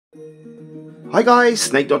Hi guys,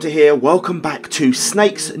 Snake Doctor here. Welcome back to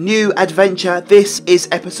Snake's new adventure. This is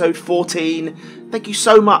episode 14. Thank you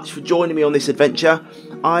so much for joining me on this adventure.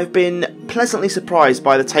 I've been pleasantly surprised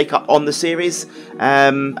by the take-up on the series.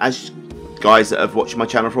 As guys that have watched my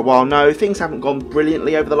channel for a while know, things haven't gone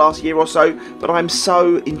brilliantly over the last year or so, but I'm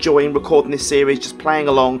so enjoying recording this series, just playing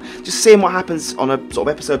along, just seeing what happens on a sort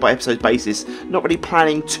of episode by episode basis, not really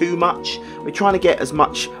planning too much. We're trying to get as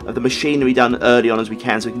much of the machinery done early on as we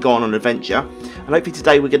can so we can go on an adventure, and hopefully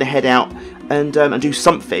today we're going to head out and do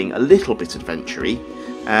something a little bit adventure-y.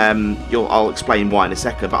 I'll explain why in a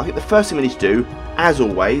second, but I think the first thing we need to do, as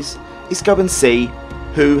always, is go and see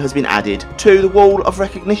who has been added to the Wall of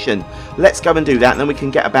Recognition. Let's go and do that, and then we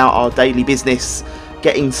can get about our daily business,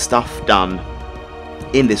 getting stuff done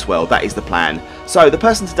in this world. That is the plan. So the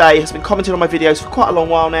person today has been commenting on my videos for quite a long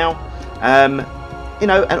while now, you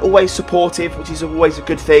know, and always supportive, which is always a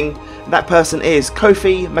good thing. That person is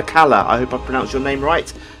Kofi McCalla. I hope I pronounced your name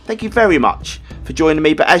right. Thank you very much for joining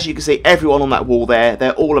me. But as you can see, everyone on that wall there,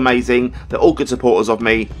 they're all amazing. They're all good supporters of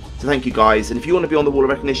me. So thank you guys. And if you want to be on the Wall of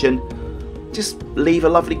Recognition, just leave a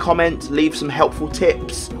lovely comment, leave some helpful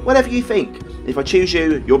tips, whatever you think. If I choose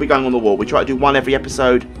you, you'll be going on the wall. We try to do one every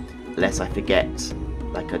episode, unless I forget,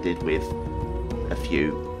 like I did with a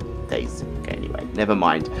few days. Okay, anyway, never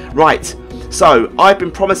mind. Right, so I've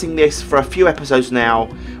been promising this for a few episodes now.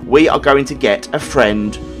 We are going to get a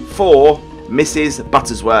friend for Mrs.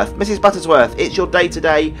 Buttersworth. Mrs. Buttersworth, it's your day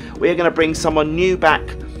today. We are going to bring someone new back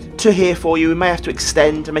to here for you. We may have to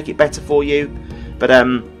extend to make it better for you, but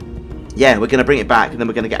yeah, we're going to bring it back, and then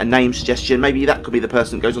we're going to get a name suggestion. Maybe that could be the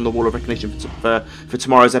person that goes on the Wall of Recognition for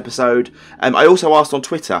tomorrow's episode. I also asked on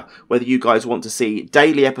Twitter whether you guys want to see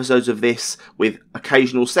daily episodes of this with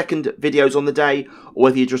occasional second videos on the day, or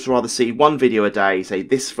whether you'd just rather see one video a day, say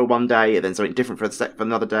this for one day, and then something different for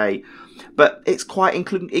another day. But it's quite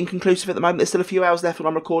inconclusive at the moment. There's still a few hours left when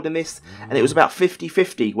I'm recording this, and it was about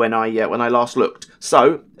 50-50 when I last looked.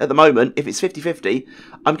 So at the moment, if it's 50-50,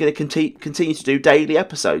 I'm going to continue to do daily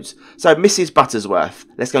episodes. So Mrs. Buttersworth,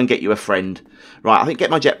 let's go and get you a friend. Right, I think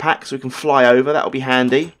get my jetpack so we can fly over. That'll be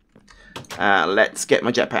handy. Let's get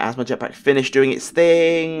my jetpack. Has my jetpack finished doing its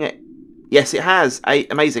thing? Yes, it has.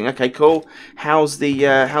 Amazing. Okay, cool. How's the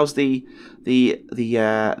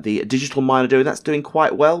digital miner doing? That's doing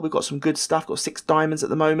quite well. We've got some good stuff. Got 6 diamonds at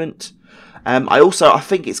the moment. I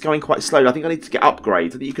think it's going quite slowly. I think I need to get upgrades.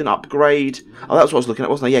 I think you can upgrade. Oh, that's what I was looking at,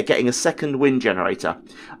 wasn't I? Yeah, getting a second wind generator.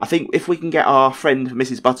 I think if we can get our friend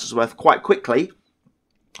Mrs. Buttersworth quite quickly,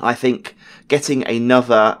 I think getting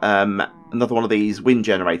another one of these wind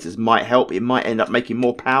generators might help. It might end up making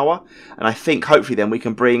more power, and I think hopefully then we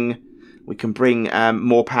can bring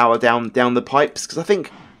more power down the pipes, because I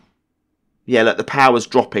think, yeah, look, the power's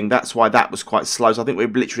dropping. That's why that was quite slow. So I think we're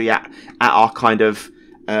literally at our kind of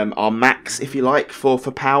our max, if you like, for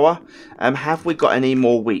power. Have we got any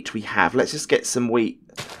more wheat? We have. Let's just get some wheat.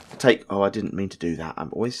 Oh, I didn't mean to do that. I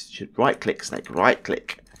always should right click, Snake. Right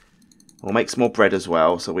click. We'll make some more bread as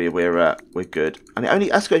well, so we're good. And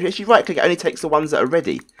that's good. If you right click, it only takes the ones that are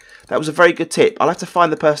ready. That was a very good tip. I'll have to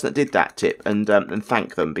find the person that did that tip and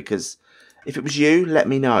thank them, because if it was you, let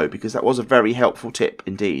me know, because that was a very helpful tip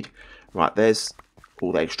indeed. Right, there's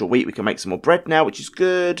all the extra wheat. We can make some more bread now, which is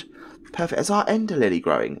good. Perfect. Is our ender lily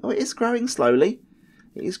growing? Oh, it is growing slowly.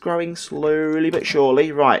 It is growing slowly but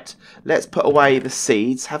surely. Right, let's put away the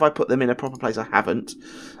seeds. Have I put them in a proper place? I haven't.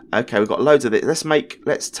 Okay, we've got loads of it. Let's make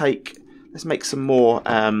some more.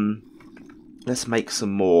 Let's make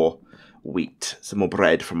some more wheat, some more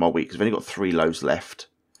bread from our wheat, because we've only got 3 loaves left.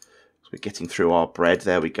 So we're getting through our bread.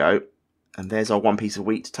 There we go. And there's our 1 piece of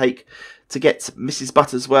wheat to take to get Mrs.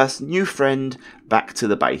 Buttersworth's new friend back to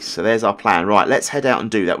the base. So there's our plan. Right, let's head out and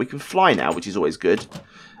do that. We can fly now, which is always good.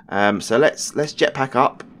 So let's jetpack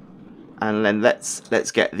up, and then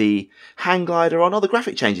let's get the hang glider on. Oh, the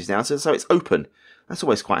graphic changes now, so it's open. That's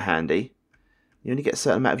always quite handy. You only get a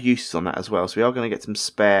certain amount of uses on that as well. So we are going to get some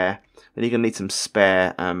spare. Then you're going to need some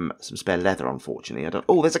spare leather, unfortunately.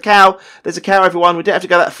 Oh, there's a cow. There's a cow, everyone. We didn't have to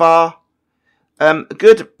go that far.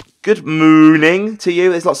 Good mooning to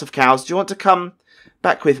you. There's lots of cows. Do you want to come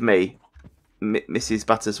back with me, Mrs.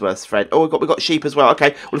 Buttersworth's friend? Oh, we've got sheep as well.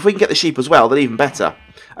 Okay. Well, if we can get the sheep as well, then even better.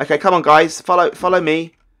 Okay, come on, guys. Follow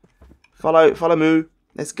me. Follow Moo.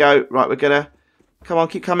 Let's go. Right, we're gonna. Come on,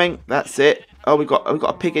 keep coming. That's it. Oh, we've got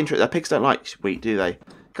a pig interest. Pigs don't like wheat, do they?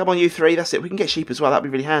 Come on, you 3. That's it. We can get sheep as well. That'd be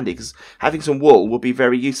really handy, because having some wool will be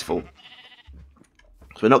very useful.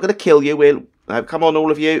 So we're not going to kill you. Come on,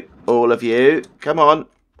 all of you. All of you. Come on.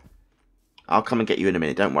 I'll come and get you in a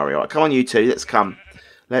minute. Don't worry. All right, come on, you 2. Let's come.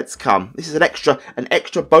 Let's come. This is an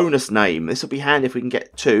extra bonus name. This will be handy if we can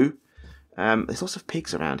get 2. There's lots of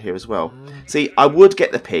pigs around here as well. See, I would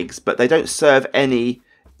get the pigs, but they don't serve any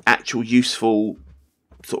actual useful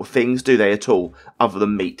sort of things, do they, at all, other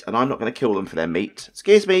than meat? And I'm not going to kill them for their meat.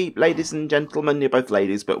 Excuse me, ladies and gentlemen, you're both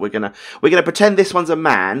ladies, but we're gonna pretend this one's a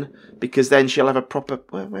man, because then she'll have a proper...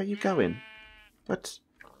 Where are you going? What?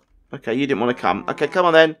 Okay, you didn't want to come. Okay, come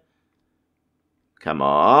on then. Come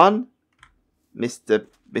on, Mr.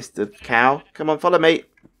 Cow. Come on, follow me.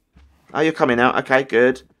 Oh, you're coming out. Okay,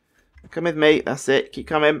 good. Come with me. That's it. Keep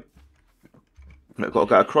coming. We've got to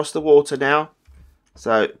go across the water now.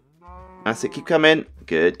 So, that's it. Keep coming.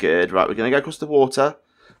 Good, good. Right, we're going to go across the water.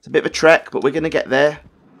 It's a bit of a trek, but we're going to get there.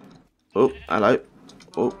 Oh, hello.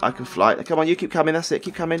 Oh, I can fly. Come on, you keep coming. That's it.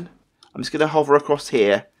 Keep coming. I'm just going to hover across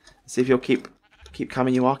here. See if you'll keep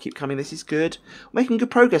coming. You are. Keep coming. This is good. We're making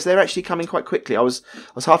good progress. They're actually coming quite quickly. I was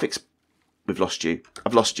half We've lost you.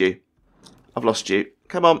 I've lost you. I've lost you.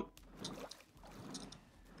 Come on.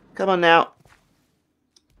 Come on now.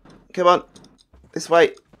 Come on. This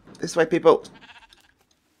way. This way, people.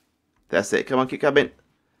 That's it. Come on, keep coming.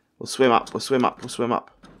 We'll swim up. We'll swim up. We'll swim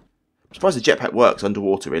up. I'm surprised the jetpack works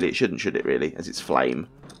underwater, really. It shouldn't, should it, really? As it's flame.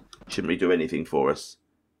 Shouldn't really do anything for us.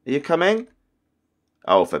 Are you coming?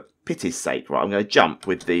 Oh, for pity's sake. Right, I'm going to jump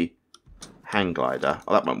with the hang glider.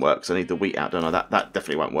 Oh, that won't work, so I need the wheat out, don't I? That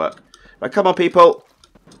definitely won't work. Right, come on, people.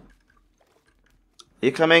 Are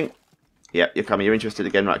you coming? Yep, you're coming. You're interested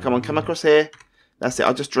again. Right, come on, come across here. That's it.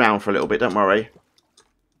 I'll just drown for a little bit. Don't worry.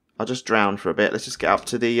 I'll just drown for a bit. Let's just get up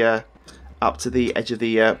to the edge of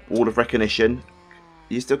the wall of recognition.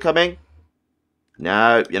 Are you still coming?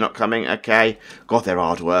 No, you're not coming. Okay. God, they're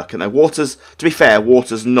hard work. And water's, to be fair,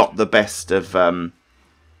 water's not the best of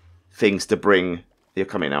things to bring. You're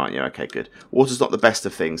coming now, aren't you? Okay, good. Water's not the best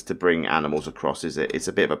of things to bring animals across, is it? It's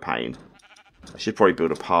a bit of a pain. I should probably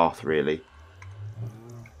build a path, really.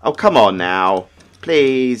 Oh, come on now.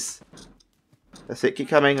 Please. That's it. Keep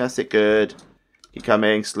coming. That's it. Good. Keep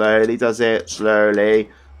coming. Slowly does it. Slowly.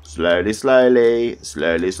 Slowly, slowly.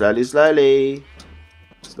 Slowly, slowly, slowly.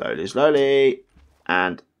 Slowly, slowly.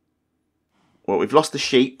 And, well, we've lost the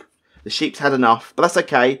sheep. The sheep's had enough. But that's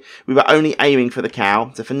okay. We were only aiming for the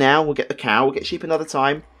cow. So for now, we'll get the cow. We'll get sheep another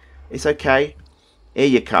time. It's okay. Here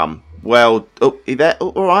you come. Well, oh, you there? Oh,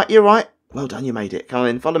 all right. You're right. Well done, you made it. Come on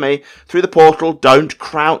in, follow me. Through the portal. Don't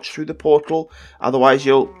crouch through the portal. Otherwise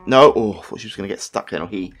you'll... No. Oh, I thought she was going to get stuck then. Or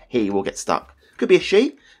he will get stuck. Could be a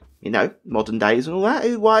she. You know, modern days and all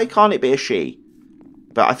that. Why can't it be a she?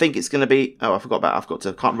 But I think it's going to be... Oh, I forgot about it. I've got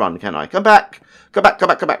to... Can't run, can I? Come back. Come back, come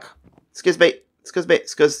back, come back. Excuse me. Excuse me.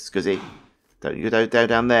 Excuse me. Don't you go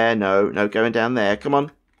down there. No, no, going down there. Come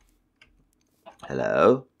on.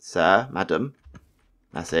 Hello, sir, madam.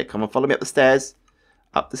 That's it. Come on, follow me up the stairs.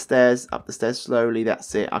 Up the stairs slowly,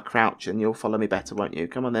 that's it. I'll crouch and you'll follow me better, won't you?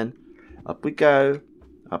 Come on then. Up we go.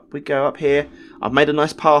 Up we go, up here. I've made a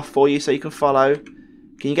nice path for you so you can follow.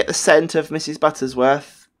 Can you get the scent of Mrs.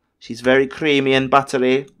 Buttersworth? She's very creamy and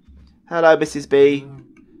buttery. Hello, Mrs. B.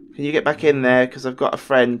 Can you get back in there? Because I've got a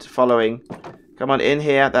friend following. Come on, in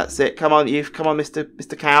here. That's it. Come on, you. Come on,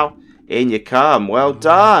 Mr. Cow. In you come. Well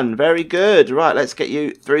done. Very good. Right, let's get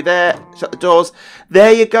you through there. Shut the doors.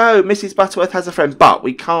 There you go. Mrs. Butterworth has a friend. But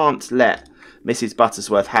we can't let Mrs.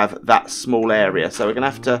 Buttersworth have that small area. So we're going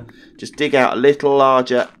to have to just dig out a little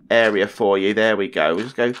larger area for you. There we go.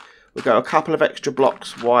 We'll go a couple of extra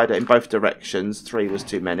blocks wider in both directions. 3 was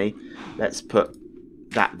too many. Let's put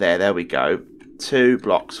that there. There we go. 2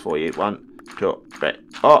 blocks for you. 1, 2, 3.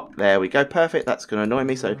 Oh, there we go. Perfect. That's going to annoy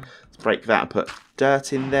me. So let's break that and put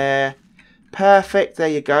dirt in there. Perfect. There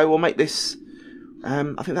you go. We'll make this... I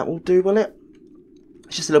think that will do, will it?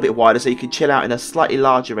 It's just a little bit wider so you can chill out in a slightly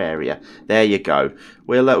larger area. There you go.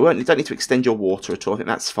 You don't need to extend your water at all. I think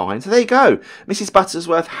that's fine. So there you go. Mrs.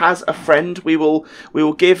 Buttersworth has a friend. We will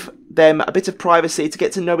give them a bit of privacy to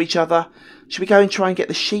get to know each other. Should we go and try and get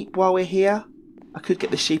the sheep while we're here? I could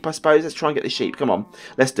get the sheep, I suppose. Let's try and get the sheep. Come on.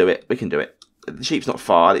 Let's do it. We can do it. The sheep's not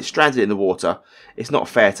far. It's stranded in the water. It's not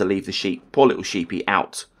fair to leave the sheep, poor little sheepy,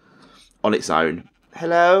 out on its own.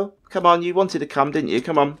 Hello? Come on, you wanted to come, didn't you?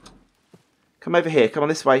 Come on. Come over here. Come on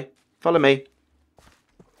this way. Follow me.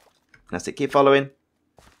 That's it. Keep following.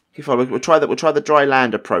 Keep following. We'll try the dry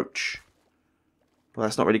land approach. Well,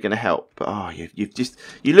 that's not really going to help. But oh,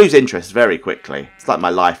 you lose interest very quickly. It's like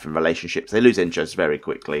my life and relationships. They lose interest very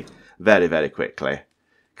quickly. Very, very quickly.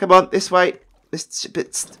 Come on, this way.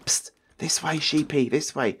 This way, sheepy.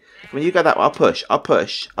 This way. When you go that way, I'll push. I'll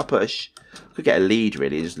push. I'll push. Could get a lead,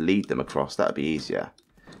 really, and just lead them across. That would be easier.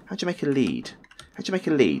 How do you make a lead? How do you make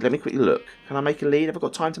a lead? Let me quickly look. Can I make a lead? Have I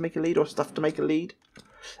got time to make a lead or stuff to make a lead?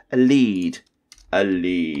 A lead. A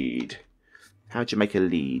lead. How do you make a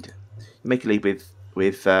lead? You make a lead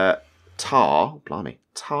with tar. Blimey.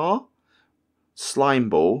 Tar, slime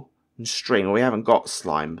ball, and string. Well, we haven't got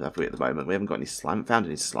slime, have we, at the moment? We haven't got any slime. Haven't found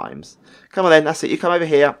any slimes. Come on then, that's it. You come over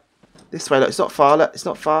here. This way, look. It's not far, look. It's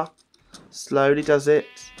not far. Slowly does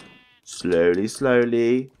it. Slowly,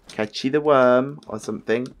 slowly. Catchy the worm, or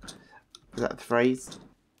something. Is that the phrase?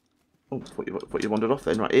 Oh, thought you wandered off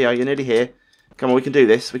then. Right, here, you're nearly here. Come on, we can do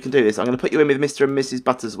this. We can do this. I'm going to put you in with Mr. and Mrs.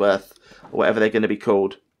 Buttersworth, or whatever they're going to be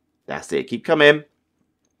called. That's it. Keep coming.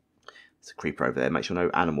 There's a creeper over there. Make sure no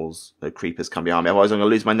animals, no creepers come behind me. Otherwise, I'm going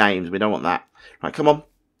to lose my names. We don't want that. Right, come on.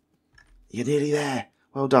 You're nearly there.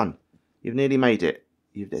 Well done. You've nearly made it.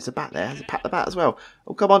 There's a bat there. There's a pat the bat as well.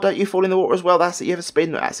 Oh, come on. Don't you fall in the water as well. That's it. You have a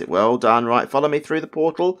spin. That's it. Well done. Right, follow me through the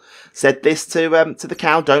portal. Said this to the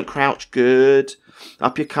cow. Don't crouch. Good.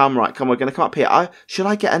 Up you come. Right, come on. We're going to come up here. Should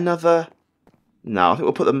I get another... No, I think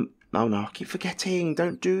we'll put them... Oh, no. I keep forgetting.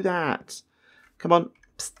 Don't do that. Come on.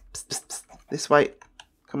 Psst, psst, psst, psst. This way.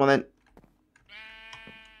 Come on, then.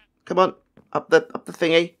 Come on. Up the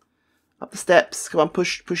thingy. Up the steps. Come on.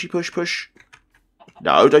 Push. Pushy, push, push.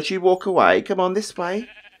 No, don't you walk away. Come on, this way.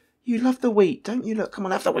 You love the wheat, don't you? Look, come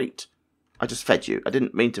on, have the wheat. I just fed you. I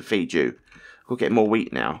didn't mean to feed you. We'll get more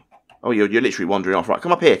wheat now. Oh, you're literally wandering off. Right,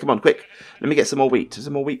 come up here. Come on, quick. Let me get some more wheat. Has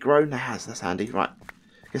some more wheat grown? It has. That's handy. Right.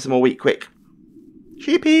 Get some more wheat, quick.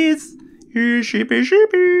 Sheepies. Sheepies,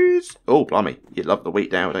 sheepies. Oh, blimey. You love the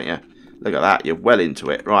wheat now, don't you? Look at that. You're well into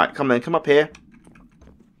it. Right, come then. Come up here.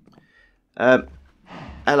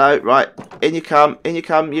 Hello. Right. In you come. In you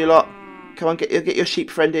come, you lot. Come on, get your sheep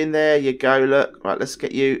friend in there. You go, look. Right, let's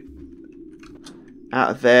get you out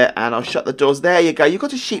of there. And I'll shut the doors. There you go. You've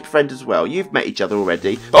got a sheep friend as well. You've met each other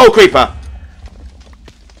already. Oh, creeper!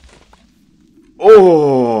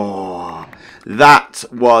 Oh, that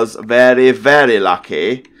was very, very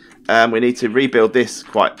lucky. We need to rebuild this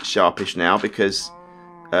quite sharpish now because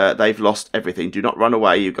they've lost everything. Do not run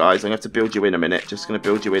away, you guys. I'm going to have to build you in a minute. Just going to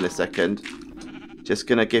build you in a second. Just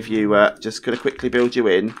going to give you... just going to quickly build you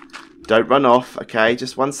in. Don't run off, okay?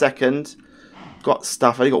 Just 1 second. Got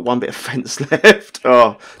stuff. I only got one bit of fence left.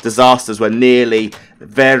 Oh, disasters were nearly,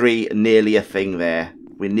 very nearly a thing there.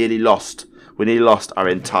 We nearly lost. We nearly lost our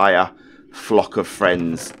entire flock of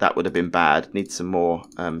friends. That would have been bad. Need some more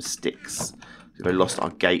sticks. We lost our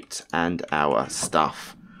gate and our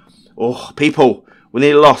stuff. Oh, people, we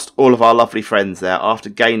nearly lost all of our lovely friends there. After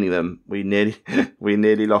gaining them, we nearly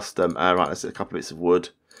lost them. Right, let's get a couple of bits of wood.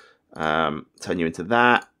 Turn you into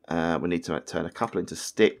that. We need to turn a couple into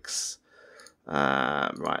sticks.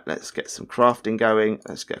 Right, let's get some crafting going.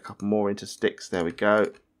 Let's get a couple more into sticks. There we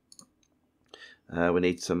go. We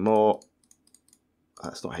need some more.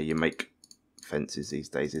 That's not how you make fences these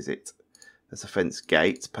days, is it? There's a fence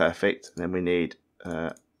gate. Perfect. And then we need...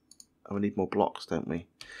 we need more blocks, don't we?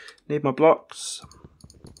 Need more blocks.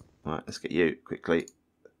 Right, let's get you quickly.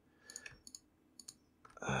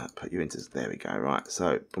 Put you into... There we go. Right,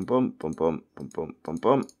 so... Boom, boom, boom, boom, boom, boom, boom,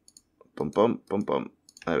 boom. Boom, boom, boom, boom.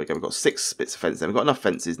 There we go. We've got 6 bits of fence there. We've got enough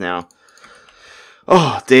fences now.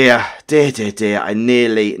 Oh, dear. Dear, dear, dear. I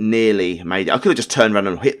nearly made it. I could have just turned around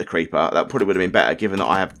and hit the creeper. That probably would have been better, given that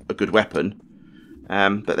I have a good weapon.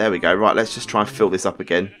 But there we go. Right, let's just try and fill this up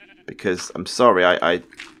again. Because I'm sorry, I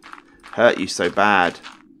hurt you so bad.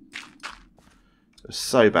 It was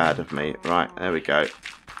so bad of me. Right, there we go.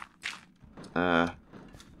 Right,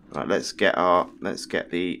 let's get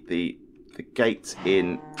the gate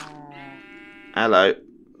in. Hello.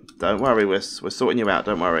 Don't worry, we're sorting you out,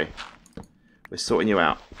 don't worry. We're sorting you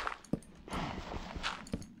out.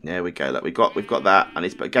 There we go. Look, we've got that. I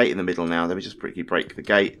need to put a gate in the middle now. Let me just quickly break the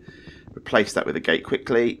gate. Replace that with a gate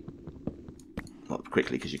quickly. Not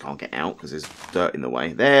quickly because you can't get out because there's dirt in the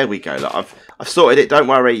way. There we go. Look, I've sorted it. Don't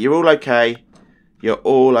worry. You're all okay. You're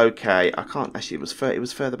all okay. I can't actually. It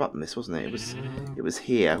was further up than this, wasn't it? It was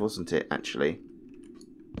here, wasn't it? Actually,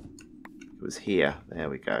 it was here. There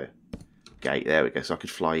we go. Gate. There we go. So I could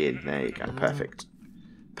fly in. There you go. Perfect.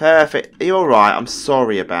 Perfect. Are you all right? I'm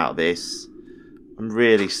sorry about this. I'm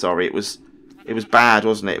really sorry. It was bad,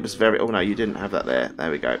 wasn't it? It was very... Oh, no, you didn't have that there. There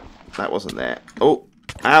we go. That wasn't there. Oh,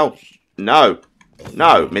 ow. No.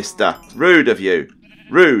 No, mister. Rude of you.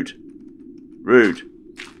 Rude. Rude.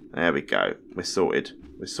 There we go. We're sorted.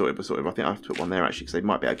 We're sorted. We're sorted. I think I have to put one there, actually, because they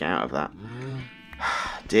might be able to get out of that.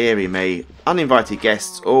 Deary me. Uninvited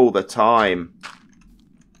guests all the time.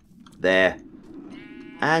 There.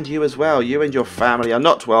 And you as well. You and your family are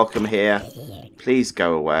not welcome here. Please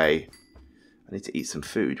go away. I need to eat some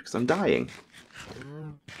food because I'm dying.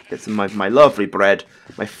 Get some of my lovely bread.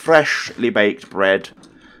 My freshly baked bread.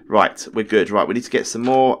 Right, we're good. Right, we need to get some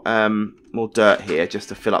more dirt here just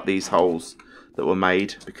to fill up these holes that were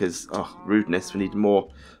made because, oh, rudeness, we need more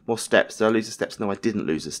steps. Did I lose the steps? No, I didn't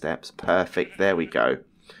lose the steps. Perfect, there we go.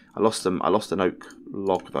 I lost them. I lost an oak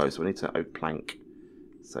log though, so we need an oak plank.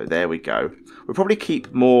 So there we go. We'll probably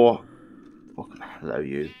keep more... Oh, hello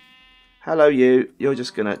you. Hello you. You're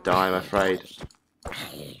just going to die, I'm afraid.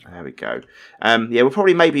 There we go. Yeah, we'll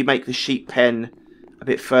probably maybe make the sheep pen a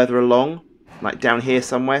bit further along, like down here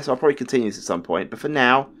somewhere. So I'll probably continue this at some point. But for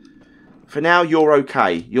now, you're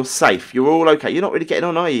okay. You're safe. You're all okay. You're not really getting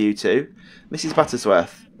on, are you two? Mrs.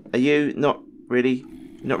 Buttersworth, are you not really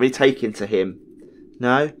taking to him?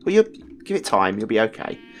 No? Well, you give it time. You'll be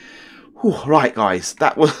okay. Whew, right, guys.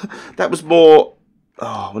 That was more...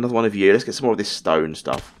 Oh, another one of you. Let's get some more of this stone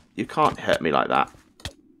stuff. You can't hurt me like that.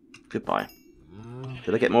 Goodbye.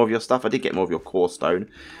 Did I get more of your stuff? I did get more of your core stone.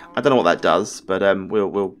 I don't know what that does, but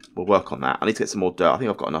we'll work on that. I need to get some more dirt. I think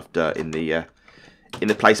I've got enough dirt in the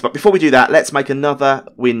place. But before we do that, let's make another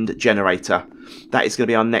wind generator. That is going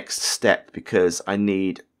to be our next step because I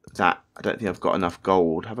need that. I don't think I've got enough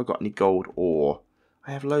gold. Have I got any gold ore?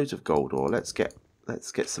 I have loads of gold ore. Let's get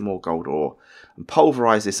some more gold ore and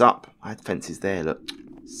pulverize this up. I had fences there. Look,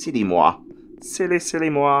 silly moi, silly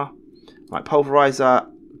moi. Right, pulverizer.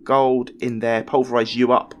 Gold in there, pulverize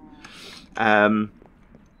you up.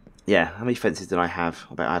 Yeah, how many fences did I have?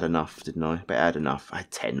 I bet I had enough, didn't I? I bet I had enough. I had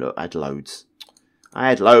 10, look, I had loads. I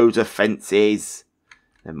had loads of fences.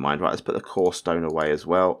 Never mind, right, let's put the core stone away as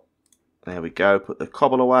well. There we go, put the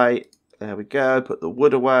cobble away. There we go, put the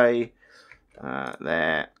wood away.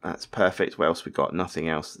 There, that's perfect. What else we got? Nothing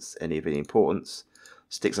else that's any of any importance.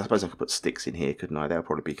 Sticks, I suppose I could put sticks in here, couldn't I? They'll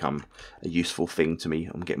probably become a useful thing to me.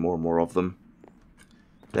 I'm getting more and more of them.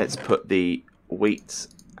 Let's put the wheat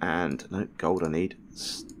and no gold I need.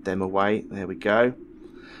 Stem away. There we go.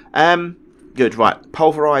 Good. Right.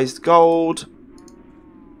 Pulverized gold.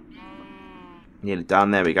 Nearly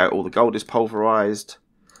done. There we go. All the gold is pulverized.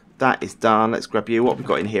 That is done. Let's grab you. What have we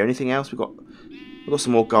got in here? Anything else? We've got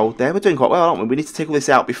some more gold there. We're doing quite well, aren't we? We need to take all this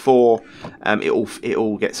out before it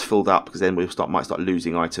all gets filled up because then we might start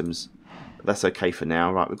losing items. But that's okay for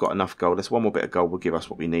now. Right. We've got enough gold. There's one more bit of gold will give us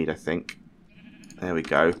what we need, I think. There we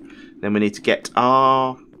go. Then we need to get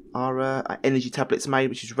our energy tablets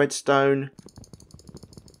made, which is redstone.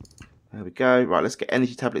 There we go. Right, let's get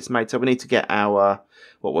energy tablets made. So we need to get our,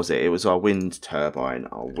 what was it? It was our wind turbine,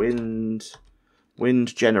 our wind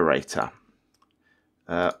generator.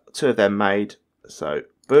 2 of them made. So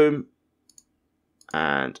boom,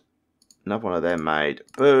 and another one of them made.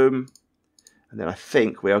 Boom, and then I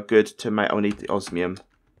think we are good to make. Oh, we need the osmium.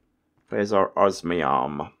 Where's our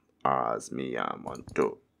osmium? Osmium, 1,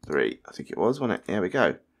 2, 3. I think it was, wasn't it? There we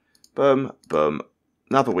go. Boom, boom.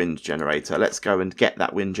 Another wind generator. Let's go and get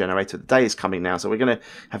that wind generator. The day is coming now, so we're going to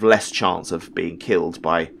have less chance of being killed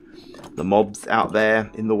by the mobs out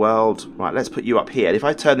there in the world. Right, let's put you up here. If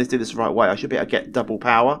I do this the right way, I should be able to get double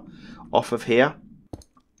power off of here.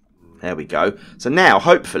 There we go. So now,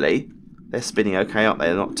 hopefully, they're spinning okay, aren't they?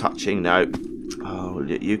 They're not touching. No. Oh,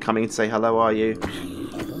 you coming to say hello, are you?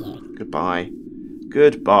 Goodbye.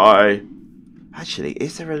 Goodbye. Actually,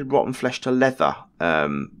 is there a rotten flesh to leather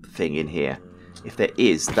thing in here? If there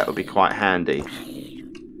is, that would be quite handy.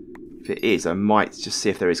 If it is, I might just see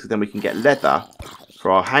if there is, because then we can get leather for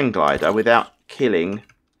our hang glider without killing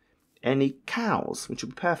any cows, which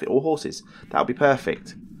would be perfect, or horses. That would be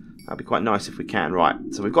perfect. That would be quite nice if we can. Right,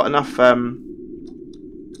 so we've got enough.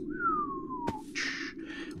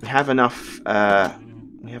 We have enough.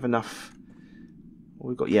 We have enough.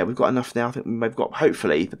 We've got enough now. I think we've got,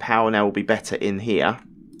 hopefully the power now will be better in here.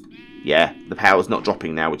 Yeah, the power's not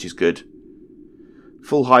dropping now, which is good.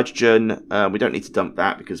 Full hydrogen. We don't need to dump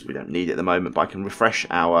that because we don't need it at the moment, but I can refresh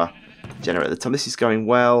our generator at the time. This is going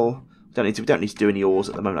well. We don't need to do any ores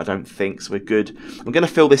at the moment, I don't think, so we're good. I'm going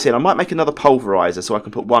to fill this in. I might make another pulverizer so I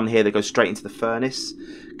can put one here that goes straight into the furnace.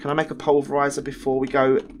 Can I make a pulverizer before we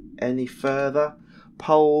go any further?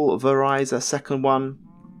 Pulverizer, second one.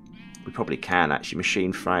 We probably can actually.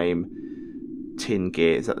 Machine frame, tin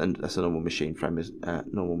gear. Is that that's a normal machine frame?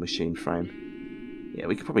 Normal machine frame. Yeah,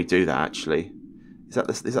 we could probably do that actually. Is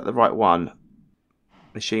that the right one?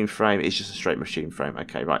 Machine frame. It's just a straight machine frame.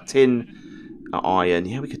 Okay, right. Tin, iron.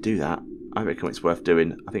 Yeah, we could do that. I reckon it's worth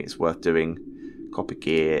doing. I think it's worth doing. Copper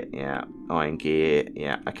gear. Yeah. Iron gear.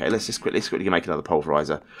 Yeah. Okay. Let's quickly make another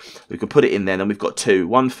pulverizer. We can put it in there. Then we've got 2.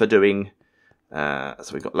 One for doing.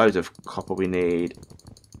 So we've got loads of copper. We need.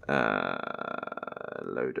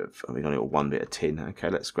 Load of. We've only got 1 bit of tin. Okay.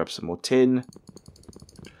 Let's grab some more tin.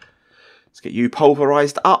 Let's get you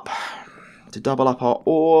pulverized up to double up our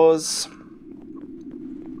ores.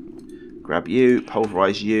 Grab you,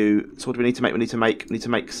 pulverize you. So what do we need to make? We need to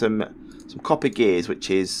make some copper gears, which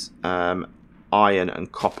is iron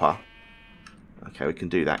and copper. Okay, we can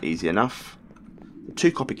do that easy enough.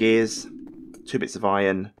 2 copper gears, 2 bits of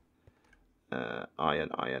iron, iron,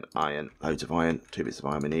 loads of iron, 2 bits of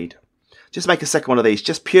iron we need. Just make a second one of these,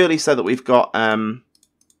 just purely so that we've got, there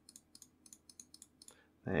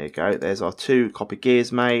you go, there's our 2 copper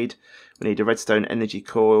gears made. We need a redstone energy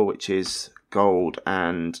coil, which is gold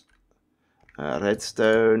and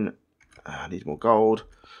redstone. I need more gold,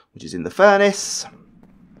 which is in the furnace.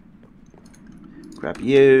 Grab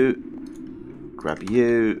you, put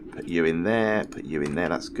you in there,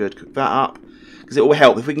 that's good. Cook that up, because it will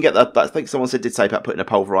help if we can get that. I think someone did say about putting a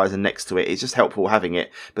pulverizer next to it. It's just helpful having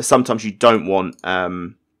it, but sometimes you don't want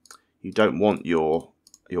your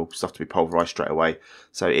stuff to be pulverized straight away.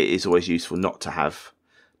 So it is always useful not to have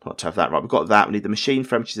that. Right, we've got that. We need the machine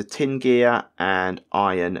frame, which is a tin gear and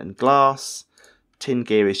iron and glass. Tin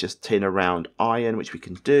gear is just tin around iron, which we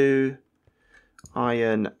can do.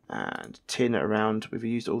 Iron and tin around. We've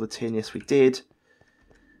used all the tin. Yes, we did.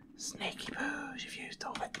 Snaky boos, you've used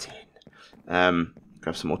all the tin.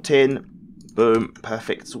 Grab some more tin. Boom.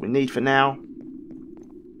 Perfect. That's all we need for now.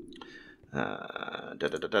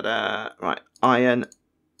 Right. Iron.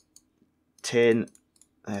 Tin.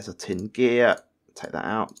 There's a tin gear. Take that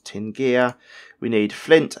out. Tin gear. We need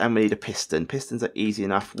flint and we need a piston. Pistons are easy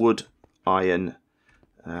enough. Wood. Iron.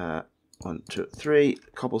 1, 2, 3.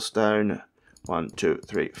 Cobblestone. 1, 2,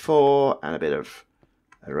 3, 4. And a bit of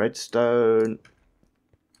a redstone.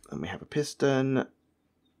 And we have a piston.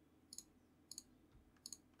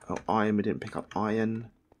 Oh, iron. We didn't pick up iron.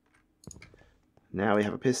 Now we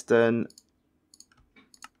have a piston.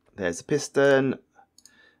 There's a piston.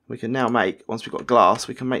 We can now make, once we've got glass,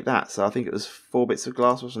 we can make that. So I think it was 4 bits of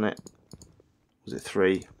glass, wasn't it? Was it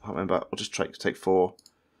 3? I can't remember. I'll just take 4.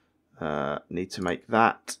 Need to make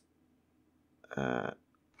that.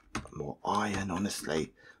 More iron,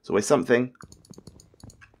 honestly. It's always something.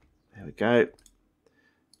 There we go.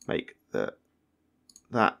 Make that.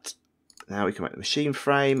 Now we can make the machine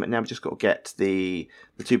frame. And now we've just got to get the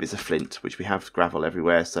 2 bits of flint, which we have gravel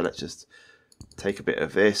everywhere. So let's just take a bit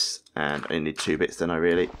of this. And I only need 2 bits, don't I,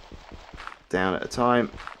 really? Down at a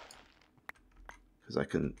time. Because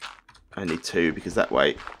I need 2, because that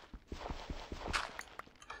way.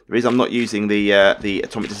 The reason I'm not using the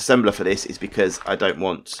atomic disassembler for this is because I don't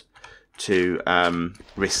want to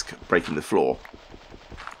risk breaking the floor.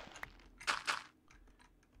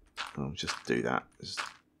 I'll just do that.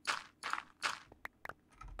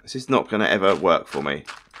 This is not going to ever work for me.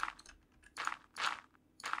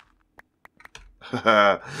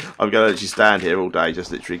 I'm going to actually stand here all day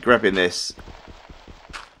just literally grabbing this.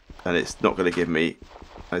 And it's not going to give me...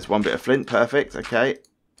 There's 1 bit of flint. Perfect. Okay.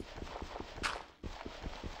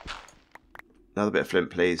 Another bit of flint,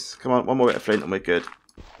 please. Come on, 1 more bit of flint and we're good.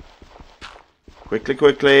 Quickly,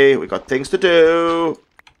 quickly. We've got things to do.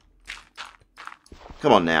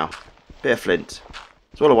 Come on now. Bit of flint.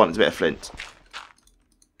 That's all I want is a bit of flint.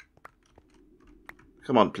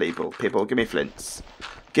 Come on, people. People, give me flints.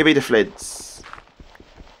 Give me the flints.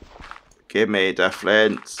 Give me the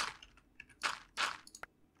flints.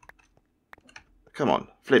 Come on.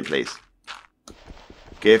 Flint, please.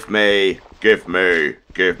 Give me.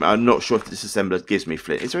 I'm not sure if the disassembler gives me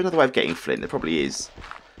flint. Is there another way of getting flint? There probably is.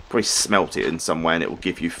 Probably smelt it in some way and it will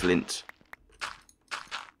give you flint.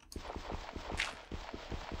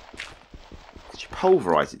 Did you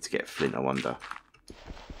pulverise it to get flint, I wonder? I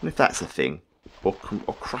wonder if that's a thing. Or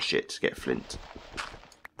crush it to get flint.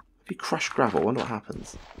 If you crush gravel, I wonder what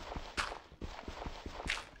happens.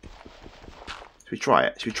 Should we try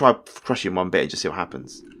it? Should we try crushing 1 bit and just see what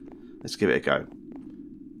happens? Let's give it a go.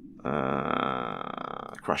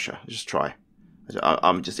 Crusher. Just try.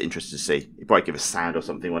 I'm just interested to see. It'll probably give us sand or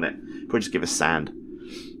something, won't it? Probably just give us sand.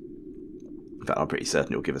 In fact, I'm pretty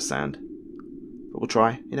certain it'll give us sand. But we'll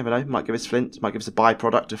try. You never know. Might give us flint. Might give us a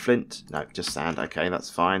byproduct of flint. No, just sand. Okay, that's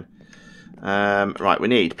fine. Right, we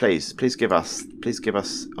need. Please give us. Please give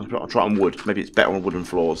us. I'll try on wood. Maybe it's better on wooden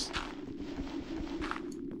floors.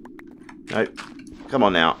 No. Come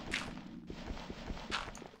on now.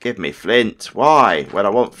 Give me flint. Why? Well, I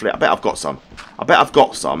want flint. I bet I've got some. I bet I've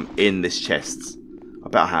got some in this chest. I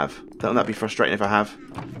bet I have. Don't that be frustrating if I have?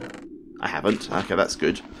 I haven't. Okay, that's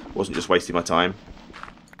good. Wasn't just wasting my time.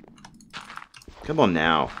 Come on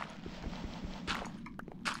now.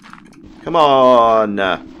 Come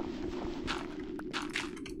on.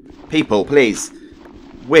 People, please.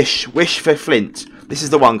 Wish for flint. This is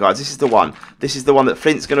the one, guys. This is the one. This is the one that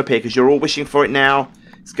flint's going to appear because you're all wishing for it now.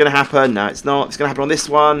 It's going to happen. No, it's not. It's going to happen on this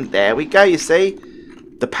one. There we go, you see.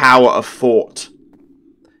 The power of thought.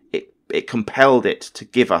 It compelled it to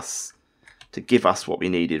give us what we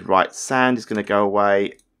needed. Right, sand is going to go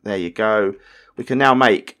away. There you go. we can now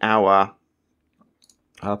make our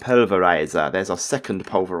pulverizer. There's our second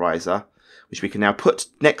pulverizer, which we can now put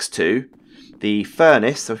next to the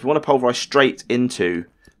furnace. So if we want to pulverize straight into,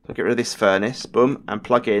 I'll get rid of this furnace, boom, and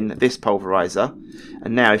plug in this pulverizer.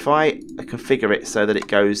 And now if I configure it so that it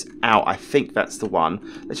goes out, I think that's the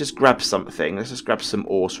one. Let's just grab something. Let's just grab some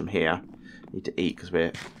ores from here. Need to eat because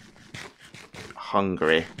we're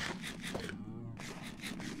hungry.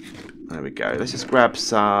 There we go. Let's just grab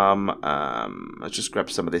some. Let's just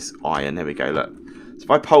grab some of this iron. There we go. Look. So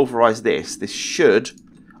if I pulverize this, this should,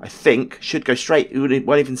 I think, should go straight. You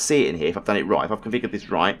won't even see it in here if I've done it right. If I've configured this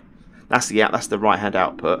right, that's the right hand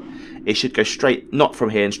output. It should go straight, not from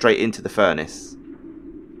here, and straight into the furnace.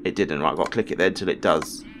 It didn't. Right, I've got to click it there until it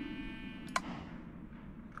does.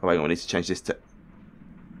 Oh, hang on. I need to change this to.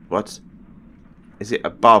 What? Is it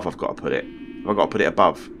above? I've got to put it. I've got to put it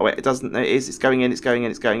above. Oh wait, it doesn't. It is. It's going in. It's going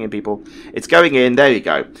in. It's going in, people. It's going in. There you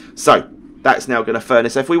go. So that's now going to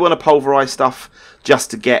furnace. So if we want to pulverize stuff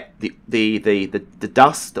just to get the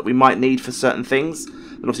dust that we might need for certain things,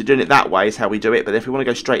 then obviously doing it that way is how we do it. But if we want to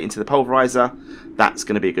go straight into the pulverizer, that's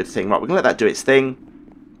going to be a good thing. Right, we're going to let that do its thing.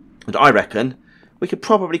 And I reckon we could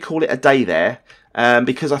probably call it a day there.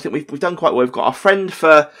 Because I think we've done quite well. We've got our friend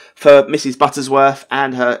for Mrs. Buttersworth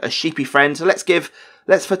and a sheepy friend. So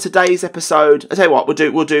let's for today's episode. I tell you what,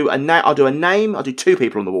 we'll do a name. I'll do a name. I'll do 2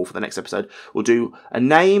 people on the wall for the next episode. We'll do a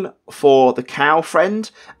name for the cow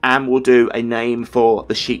friend, and we'll do a name for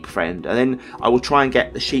the sheep friend. And then I will try and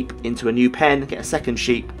get the sheep into a new pen, get a second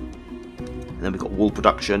sheep, and then we've got wool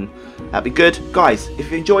production. That'd be good, guys.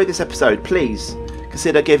 If you enjoyed this episode, please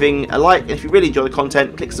consider giving a like, and if you really enjoy the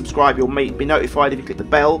content, click subscribe. You'll be notified if you click the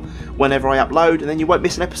bell whenever I upload, and then you won't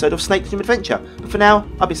miss an episode of Snake's New Adventure. But for now,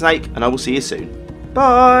 I've been Snake, and I will see you soon.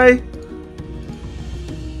 Bye!